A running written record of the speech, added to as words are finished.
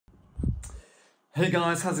Hey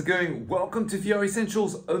guys, how's it going? Welcome to VR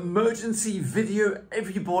Essentials emergency video,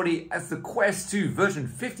 everybody, as the Quest 2 version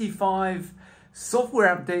 55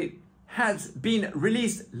 software update has been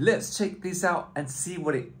released. Let's check this out and see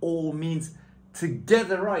what it all means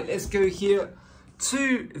together. Right, let's go here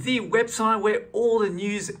to the website where all the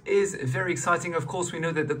news is very exciting. Of course, we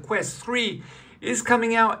know that the Quest 3 is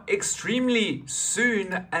coming out extremely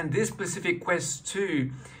soon, and this specific Quest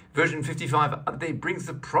 2 version 55 update brings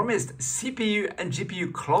the promised CPU and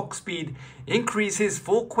GPU clock speed increases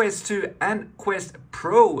for Quest 2 and Quest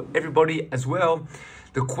Pro, everybody, as well.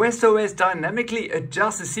 The Quest OS dynamically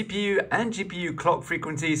adjusts the CPU and GPU clock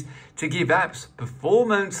frequencies to give apps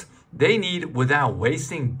performance they need without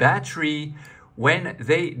wasting battery when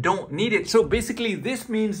they don't need it. So basically this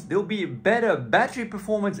means there'll be better battery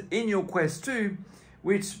performance in your Quest 2,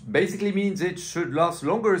 which basically means it should last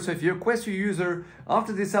longer. So if you're a Quest 2 user,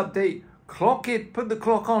 after this update, clock it, put the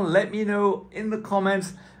clock on, let me know in the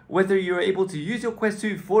comments whether you're able to use your Quest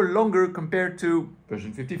 2 for longer compared to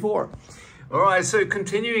version 54. All right, so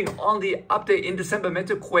continuing on the update in December,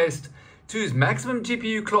 Meta Quest 2's maximum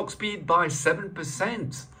GPU clock speed by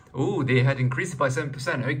 7%. Oh, they had increased it by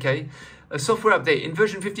 7%, okay. A software update in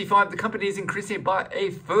version 55, the company is increasing it by a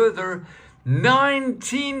further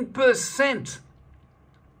 19%.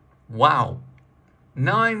 Wow,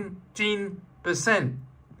 19%.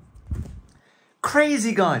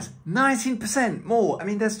 Crazy, guys, 19% more. I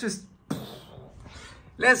mean, that's just...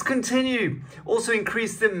 Let's continue. Also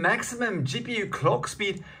increase the maximum GPU clock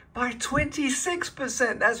speed by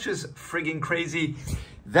 26%. That's just friggin' crazy.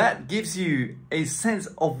 That gives you a sense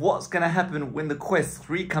of what's gonna happen when the Quest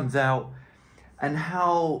 3 comes out and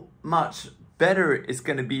how much better it's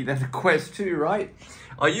gonna be than the Quest 2, right?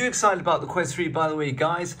 Are you excited about the Quest 3, by the way,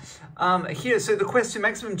 guys? So the Quest 2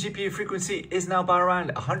 maximum GPU frequency is now by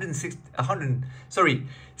around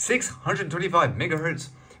 625 megahertz.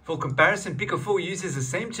 For comparison, Pico 4 uses the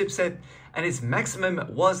same chipset and its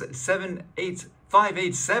maximum was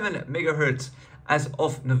 587 megahertz as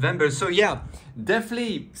of November. So yeah,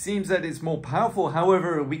 definitely seems that it's more powerful.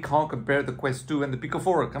 However, we can't compare the Quest 2 and the Pico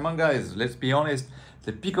 4. Come on, guys, let's be honest.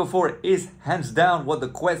 The Pico 4 is hands down what the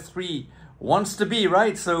Quest 3 wants to be,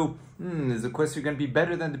 right? So is the Quest 3 going to be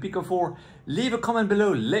better than the Pico 4? Leave a comment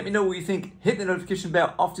below, let me know what you think. Hit the notification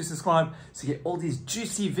bell after you subscribe to get all these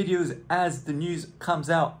juicy videos as the news comes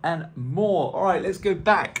out and more. All right, let's go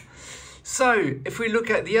back. So if we look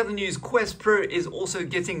at the other news, Quest Pro is also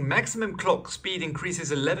getting maximum clock speed increases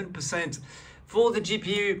 11% for the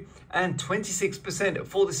GPU and 26%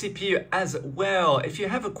 for the CPU as well. If you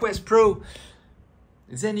have a Quest Pro,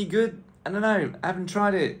 is it any good? I don't know, I haven't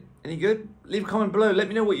tried it. Any good? Leave a comment below. Let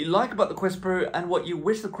me know what you like about the Quest Pro and what you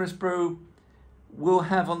wish the Quest Pro will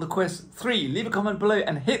have on the Quest 3. Leave a comment below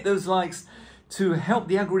and hit those likes to help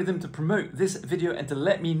the algorithm to promote this video and to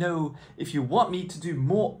let me know if you want me to do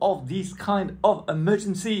more of these kind of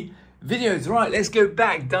emergency videos. Right, let's go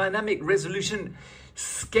back. Dynamic resolution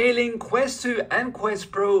scaling. Quest 2 and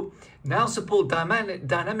Quest Pro now support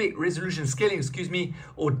dynamic resolution scaling,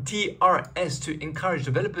 or DRS, to encourage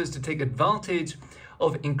developers to take advantage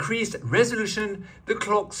of increased resolution. The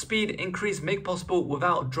clock speed increase made possible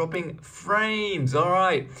without dropping frames. All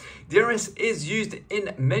right, DRS is used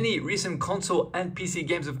in many recent console and PC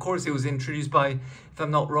games. Of course, it was introduced by, if I'm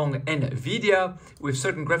not wrong, NVIDIA with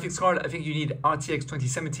certain graphics card. I think you need RTX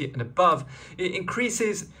 2070 and above. It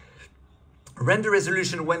increases render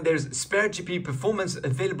resolution when there's spare GPU performance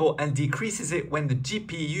available and decreases it when the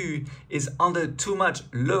GPU is under too much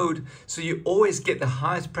load, so you always get the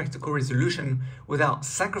highest practical resolution without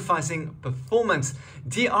sacrificing performance.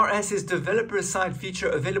 DRS is developer-side feature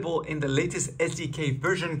available in the latest SDK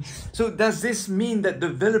version. So does this mean that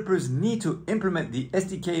developers need to implement the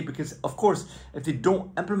SDK? Because of course, if they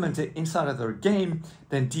don't implement it inside of their game,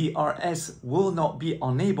 then DRS will not be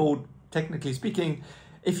enabled, technically speaking.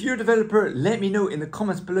 If you're a developer, let me know in the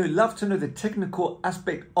comments below. Love to know the technical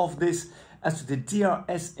aspect of this as to the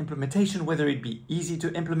DRS implementation, whether it be easy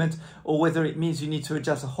to implement or whether it means you need to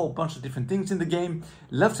adjust a whole bunch of different things in the game.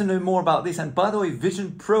 Love to know more about this. And by the way,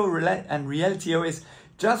 Vision Pro and Reality OS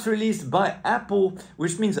just released by Apple,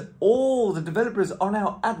 which means all the developers are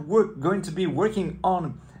now at work going to be working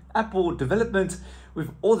on Apple development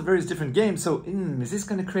with all the various different games. So is this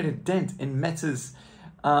going to create a dent in Meta's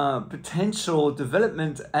potential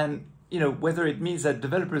development, and whether it means that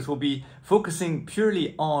developers will be focusing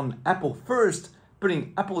purely on Apple first,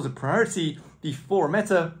 putting Apple as a priority before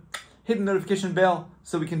Meta? hit the notification bell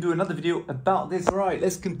so we can do another video about this. All right,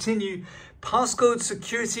 let's continue. Passcode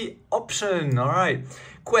security option. All right,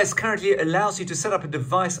 Quest currently allows you to set up a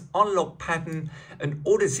device unlock pattern, an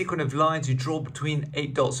ordered sequence of lines you draw between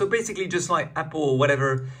 8 dots. So basically just like Apple or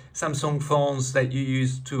whatever Samsung phones that you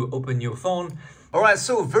use to open your phone. All right,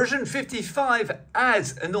 so version 55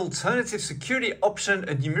 adds an alternative security option,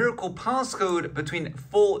 a numerical passcode between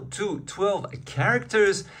 4 to 12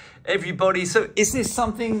 characters. Everybody, so is this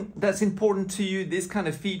something that's important to you, this kind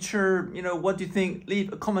of feature? You know, what do you think?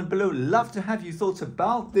 Leave a comment below. Love to have your thoughts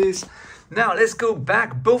about this. Now let's go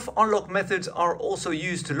back. Both unlock methods are also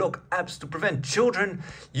used to lock apps to prevent children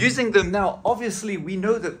using them. Now, obviously, we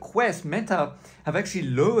know that Quest Meta have actually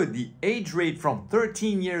lowered the age rate from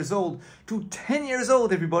 13 years old to 10 years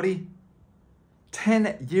old, everybody.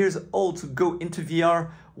 10 years old to go into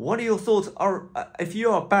VR. What are your thoughts? If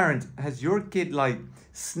you're a parent, has your kid like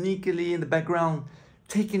sneakily in the background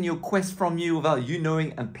taking your Quest from you without you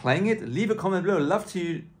knowing and playing it? Leave a comment below. Love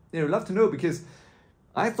to know, because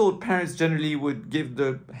I thought parents generally would give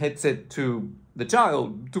the headset to the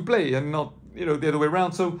child to play and not, you know, the other way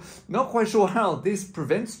around. So not quite sure how this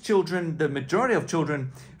prevents children, the majority of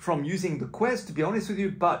children, from using the Quest, to be honest with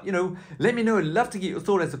you. But, you know, let me know. I'd love to get your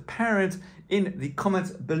thought as a parent in the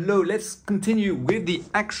comments below. Let's continue with the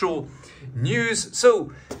actual news.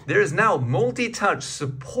 So there is now multi-touch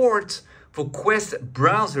support for Quest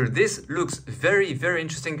browser. This looks very, very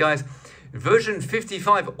interesting, guys. Version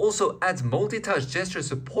 55 also adds multi-touch gesture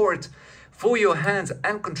support for your hands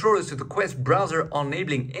and controllers to the Quest browser,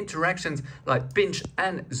 enabling interactions like pinch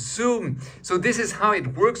and zoom. So this is how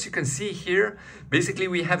it works. You can see here, basically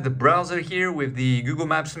we have the browser here with the Google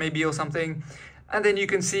Maps maybe or something. And then you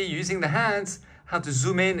can see using the hands, how to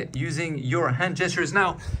zoom in using your hand gestures.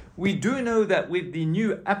 Now, we do know that with the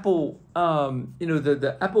new Apple, you know,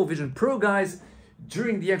 the Apple Vision Pro, guys,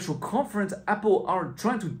 during the actual conference, Apple are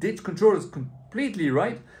trying to ditch controllers completely,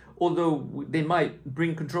 right? Although they might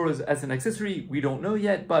bring controllers as an accessory, we don't know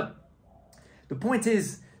yet. But the point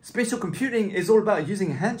is, spatial computing is all about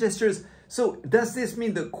using hand gestures. So does this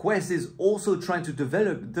mean that Quest is also trying to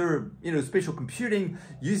develop their, you know, spatial computing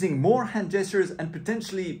using more hand gestures and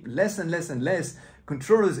potentially less and less and less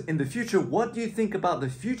controllers in the future? What do you think about the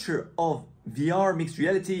future of VR mixed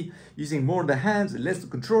reality, using more of the hands, less the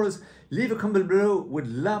controllers? Leave a comment below. Would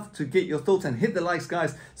love to get your thoughts, and hit the likes,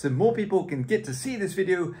 guys, so more people can get to see this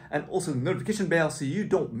video, and also the notification bell so you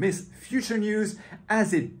don't miss future news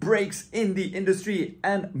as it breaks in the industry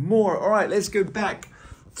and more. All right, let's go back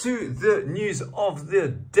to the news of the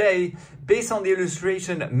day. Based on the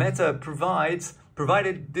illustration Meta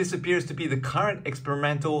provided, this appears to be the current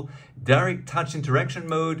experimental direct touch interaction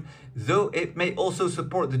mode, though it may also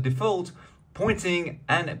support the default pointing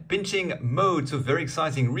and pinching mode. So very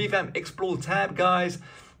exciting. Revamp Explore tab, guys.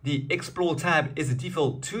 The Explore tab is a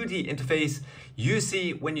default 2D interface you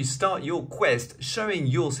see when you start your Quest, showing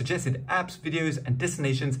your suggested apps, videos, and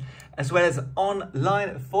destinations, as well as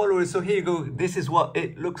online followers. So here you go. This is what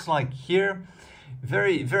it looks like here.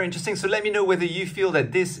 Very, very interesting. So let me know whether you feel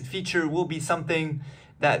that this feature will be something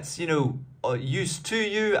that's, you know, used to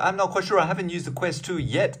you. I'm not quite sure. I haven't used the Quest 2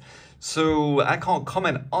 yet, so I can't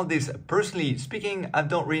comment on this. Personally speaking, I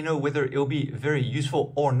don't really know whether it'll be very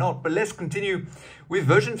useful or not. But let's continue with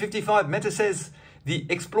version 55. Meta says the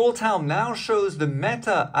Explore tab now shows the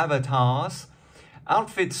Meta avatars,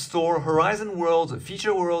 Outfit Store, Horizon Worlds,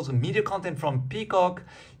 Feature Worlds, media content from Peacock,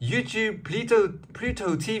 YouTube,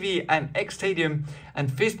 Pluto TV, and X Stadium, and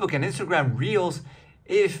Facebook and Instagram Reels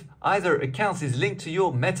if either account is linked to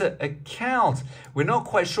your Meta account. We're not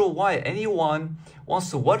quite sure why anyone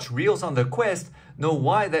wants to watch Reels on their Quest, nor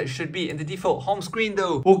why that should be in the default home screen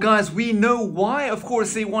though. Well guys, we know why. Of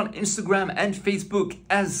course, they want Instagram and Facebook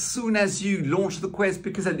as soon as you launch the Quest,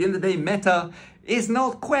 because at the end of the day, Meta is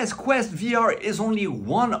not Quest. Quest VR is only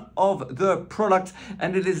one of the products,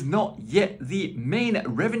 and it is not yet the main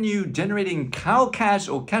revenue generating cash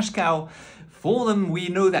cow for them. We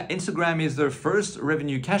know that Instagram is their first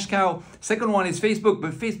revenue cash cow. Second one is Facebook,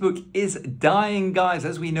 but Facebook is dying, guys.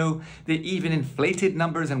 As we know, they even inflated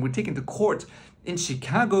numbers and were taken to court in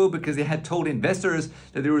Chicago because they had told investors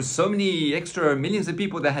that there were so many extra millions of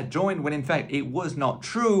people that had joined, when in fact it was not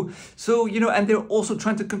true. So, you know, and they're also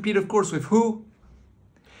trying to compete, of course, with who?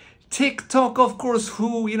 TikTok, of course,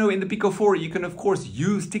 who, you know, in the Pico 4, you can, of course,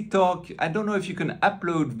 use TikTok. I don't know if you can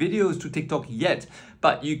upload videos to TikTok yet,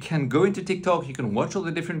 but you can go into TikTok, you can watch all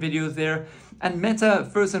the different videos there. And Meta,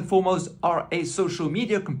 first and foremost, are a social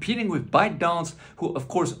media competing with ByteDance, who of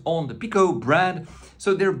course own the Pico brand.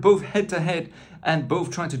 So they're both head to head and both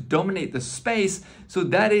trying to dominate the space. So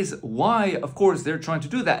that is why, of course, they're trying to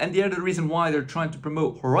do that. And the other reason why they're trying to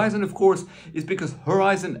promote Horizon, of course, is because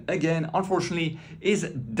Horizon, again, unfortunately, is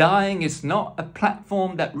dying. It's not a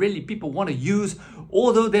platform that really people want to use,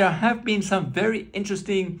 although there have been some very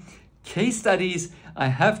interesting case studies, I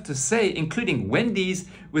have to say, including Wendy's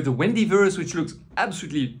with the Wendyverse, which looks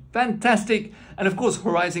absolutely fantastic. And of course,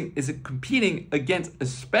 Horizon is competing against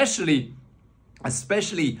especially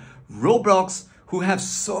Roblox, who have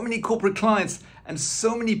so many corporate clients and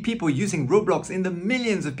so many people using Roblox, in the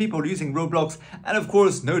millions of people using Roblox. And of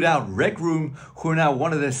course, no doubt, Rec Room, who are now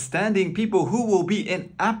one of the standing people who will be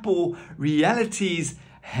in Apple Reality's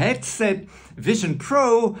headset Vision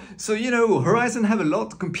Pro. So, you know, Horizon have a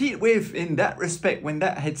lot to compete with in that respect when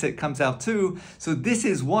that headset comes out too. So this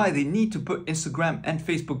is why they need to put Instagram and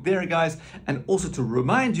Facebook there, guys. And also to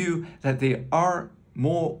remind you that they are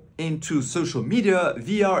more into social media.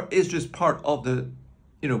 VR is just part of the,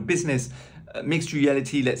 you know, business mixed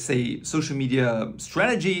reality, let's say, social media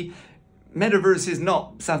strategy. Metaverse is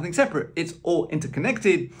not something separate, it's all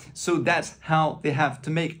interconnected. So that's how they have to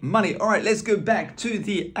make money. All right, let's go back to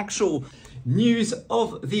the actual news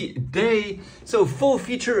of the day. So full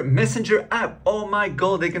feature Messenger app. Oh my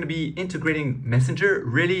God, they're going to be integrating Messenger.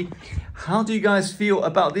 Really? How do you guys feel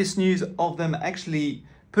about this news of them actually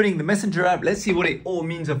putting the Messenger app? Let's see what it all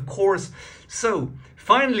means, of course. So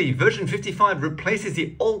finally, version 55 replaces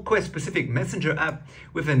the old Quest specific Messenger app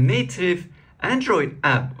with a native Android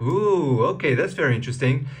app. Ooh, okay, that's very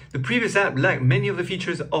interesting. The previous app lacked many of the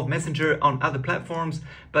features of Messenger on other platforms,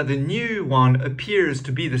 but the new one appears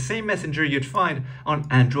to be the same Messenger you'd find on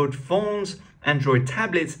Android phones, Android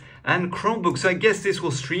tablets, and Chromebooks. So I guess this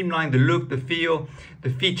will streamline the look, the feel,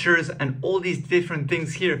 the features, and all these different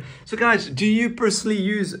things here. So guys, do you personally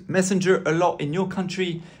use Messenger a lot in your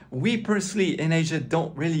country? We personally in Asia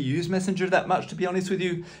don't really use Messenger that much, to be honest with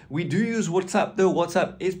you. We do use WhatsApp though.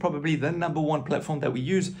 WhatsApp is probably the #1 platform that we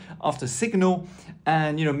use after Signal,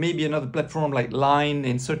 and you know, maybe another platform like Line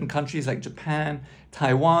in certain countries like Japan,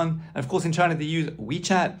 Taiwan, and of course in China they use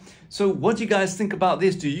WeChat. So what do you guys think about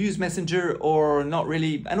this? Do you use Messenger or not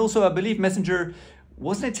really? And also I believe Messenger,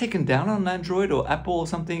 wasn't it taken down on Android or Apple or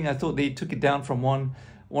something? I thought they took it down from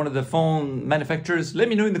one of the phone manufacturers. Let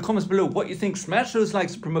me know in the comments below what you think. Smash those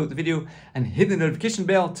likes to promote the video and hit the notification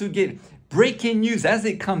bell to get breaking news as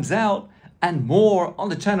it comes out and more on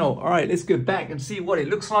the channel. All right, let's go back and see what it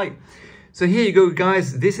looks like. So here you go,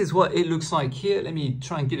 guys. This is what it looks like here. Let me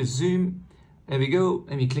try and get a zoom. There we go.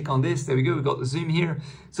 Let me click on this. There we go. We've got the zoom here.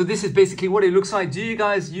 So this is basically what it looks like. Do you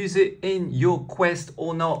guys use it in your Quest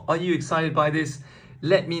or not? Are you excited by this?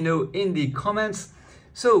 Let me know in the comments.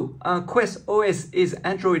 So Quest OS is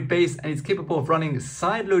Android based and it's capable of running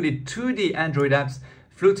side-loaded 2D Android apps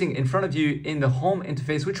floating in front of you in the home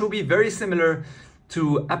interface, which will be very similar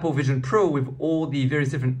to Apple Vision Pro with all the various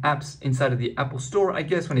different apps inside of the Apple Store, I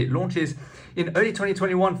guess, when it launches. In early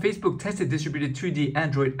 2021, Facebook tested distributed 2D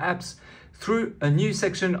Android apps through a new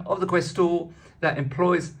section of the Quest Store that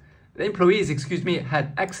employees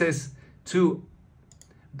had access to.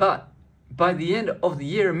 But by the end of the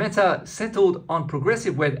year, Meta settled on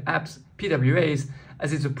progressive web apps, PWAs,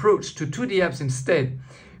 as its approach to 2D apps instead.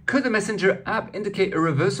 Could the Messenger app indicate a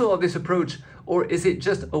reversal of this approach, or is it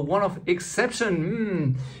just a one-off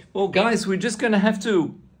exception? Well, guys, we're just gonna have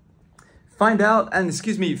to find out and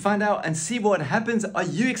see what happens. Are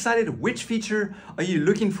you excited? Which feature are you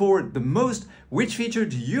looking for the most? Which feature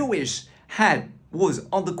do you wish was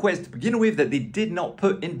on the Quest to begin with that they did not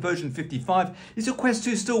put in version 55? Is your Quest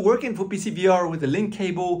 2 still working for PC VR with a link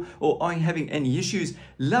cable, or are you having any issues?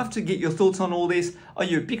 Love to get your thoughts on all this. Are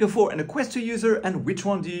you a Pico 4 and a Quest 2 user, and which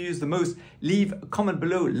one do you use the most? Leave a comment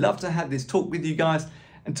below. Love to have this talk with you guys.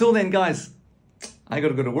 Until then, guys, I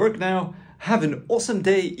gotta go to work now. Have an awesome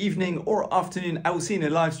day, evening, or afternoon. I will see you in a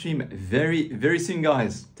live stream very, very soon,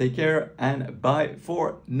 guys. Take care and bye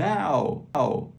for now.